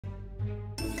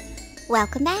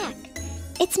Welcome back.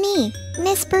 It's me,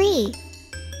 Miss Bree.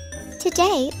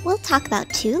 Today we'll talk about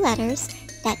two letters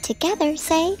that together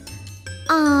say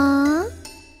 "ah."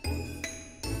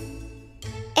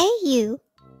 AU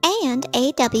and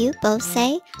AW both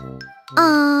say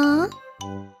 "ah."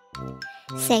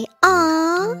 Say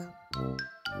 "ah."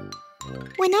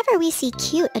 Whenever we see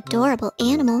cute, adorable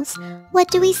animals,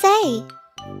 what do we say?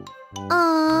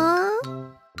 "Aww."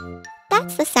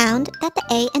 That's the sound that the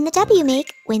A and the W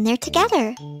make when they're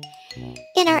together.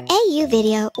 In our AU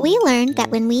video, we learned that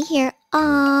when we hear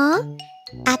 "aww"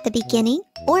 at the beginning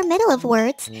or middle of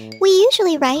words, we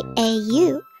usually write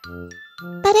AU.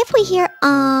 But if we hear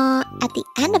 "aww" at the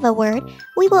end of a word,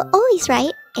 we will always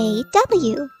write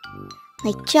AW,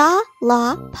 like jaw,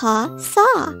 law, paw,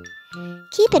 saw.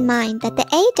 Keep in mind that the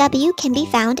AW can be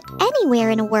found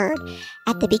anywhere in a word,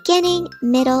 at the beginning,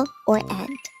 middle, or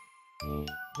end.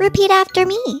 Repeat after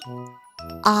me.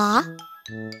 Aw,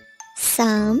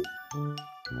 some,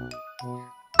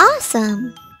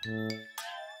 awesome.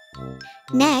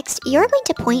 Next, you're going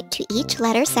to point to each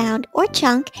letter sound or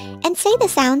chunk and say the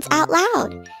sounds out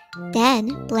loud.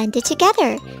 Then blend it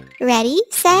together. Ready,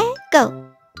 set, go.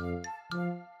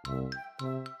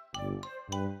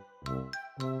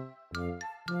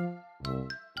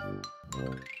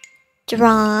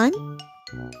 Drawn,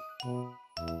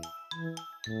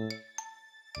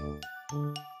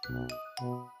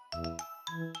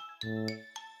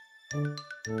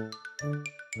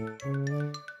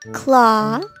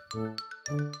 claw,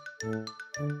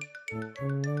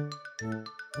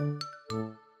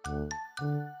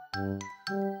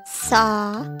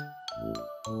 saw,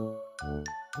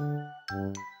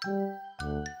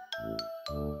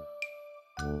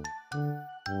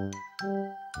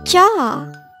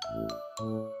 jaw.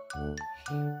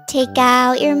 Take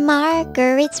out your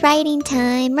marker, it's writing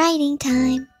time, writing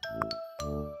time.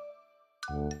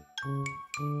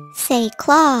 Say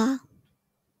claw.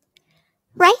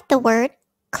 Write the word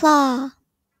claw.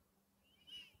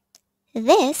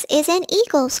 This is an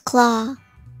eagle's claw.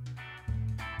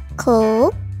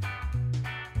 Claw.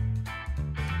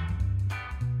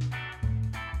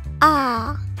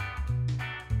 Ah.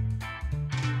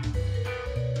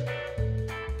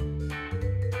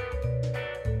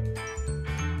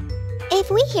 If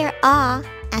we hear "ah"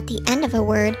 at the end of a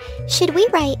word, should we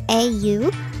write AU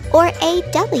or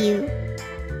AW?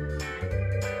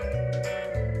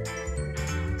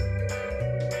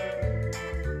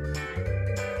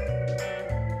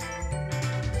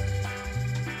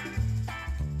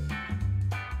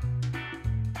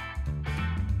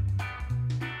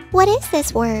 What is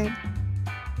this word?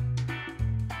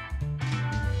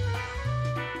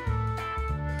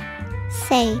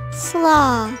 Say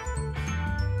slaw.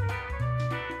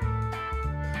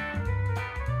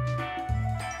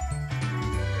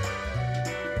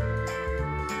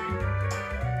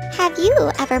 Have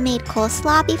you ever made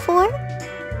coleslaw before?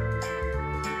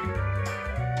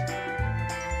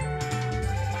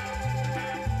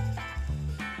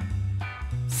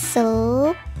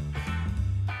 So,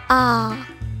 ah.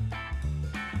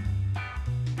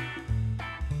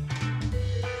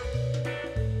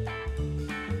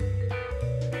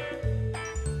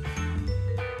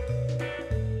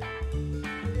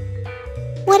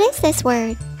 What is this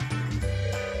word?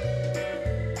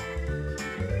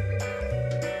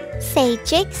 Say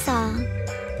jigsaw.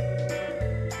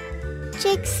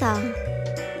 Jigsaw.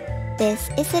 This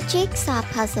is a jigsaw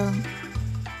puzzle.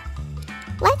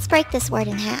 Let's break this word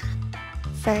in half.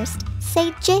 First,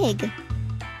 say jig.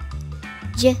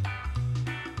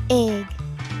 J-ig.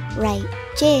 Right,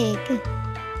 jig.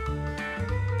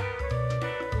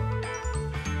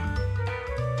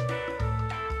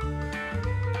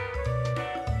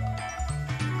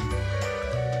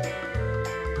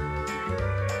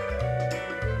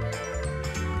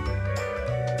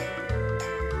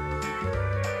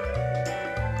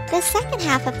 The second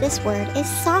half of this word is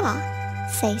saw.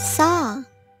 Say saw.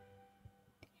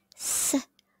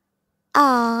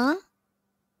 S-ah.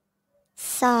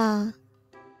 Saw.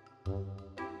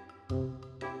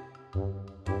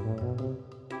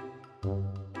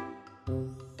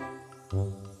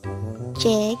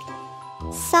 Jig,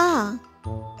 saw.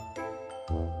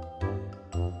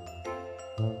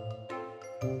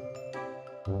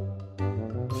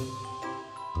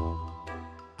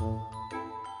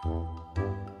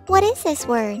 What is this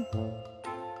word?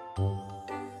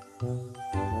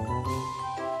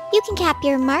 You can cap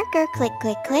your marker, click,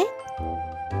 click, click.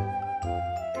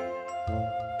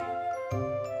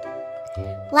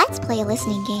 Let's play a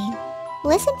listening game.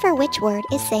 Listen for which word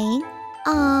is saying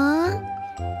 "ah."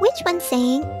 Which one's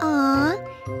saying "ah"?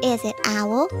 Is it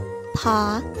owl,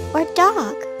 paw, or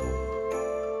dog?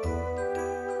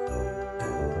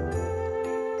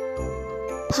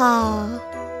 paw.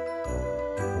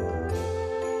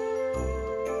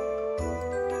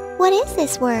 What is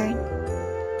this word?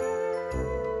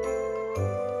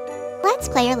 Let's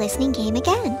play our listening game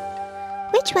again.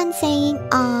 Which one's saying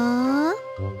 "ah"?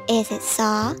 Is it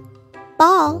saw,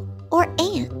 ball, or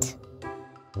ant?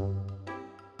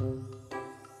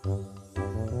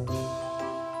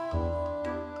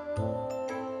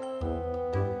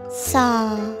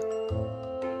 Saw.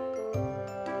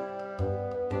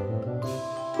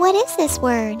 What is this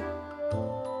word?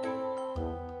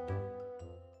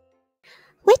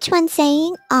 Which one's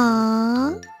saying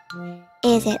 "ah"?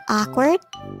 Is it awkward,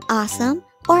 awesome,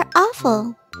 or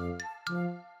awful?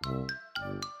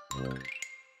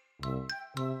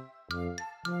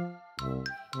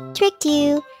 Tricked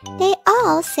you. They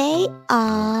all say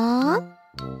 "ah".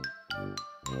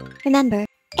 Remember,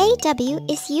 AW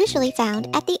is usually found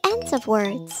at the ends of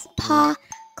words, paw,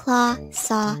 claw,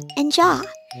 saw, and jaw.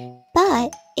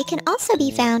 But it can also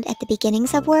be found at the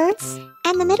beginnings of words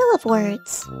and the middle of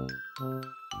words.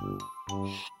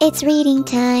 It's reading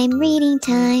time, reading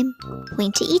time.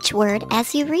 Point to each word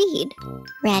as you read.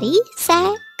 Ready,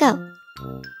 set, go.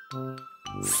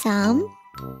 Some.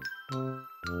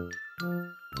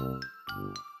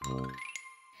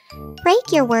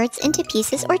 Break your words into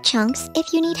pieces or chunks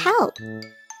if you need help.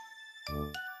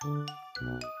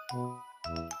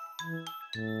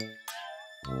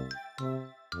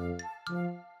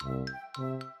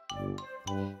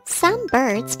 Some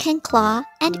birds can claw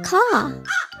and caw.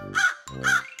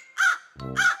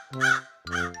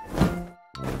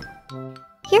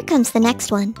 Here comes the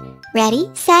next one. Ready,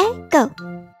 set, go.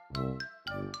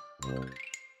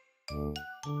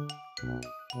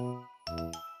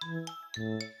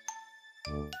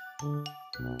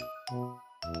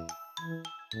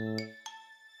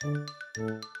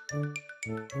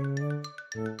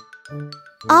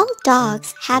 All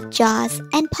dogs have jaws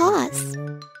and paws.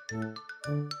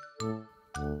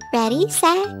 Ready,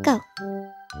 set, go.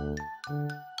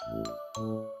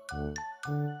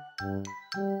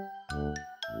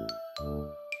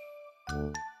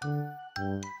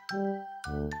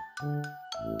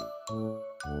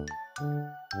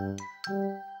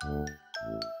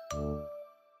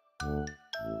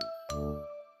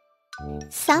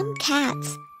 Some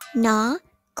cats gnaw,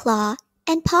 claw,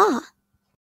 and paw.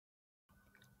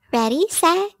 Ready,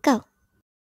 set, go.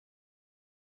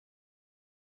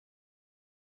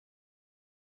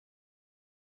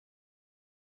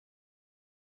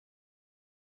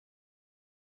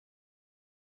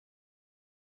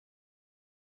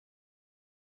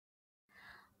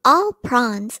 All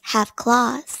prawns have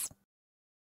claws.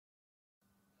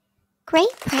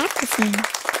 Great practicing.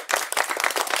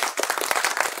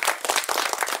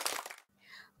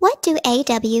 What do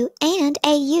AW and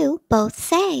AU both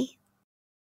say?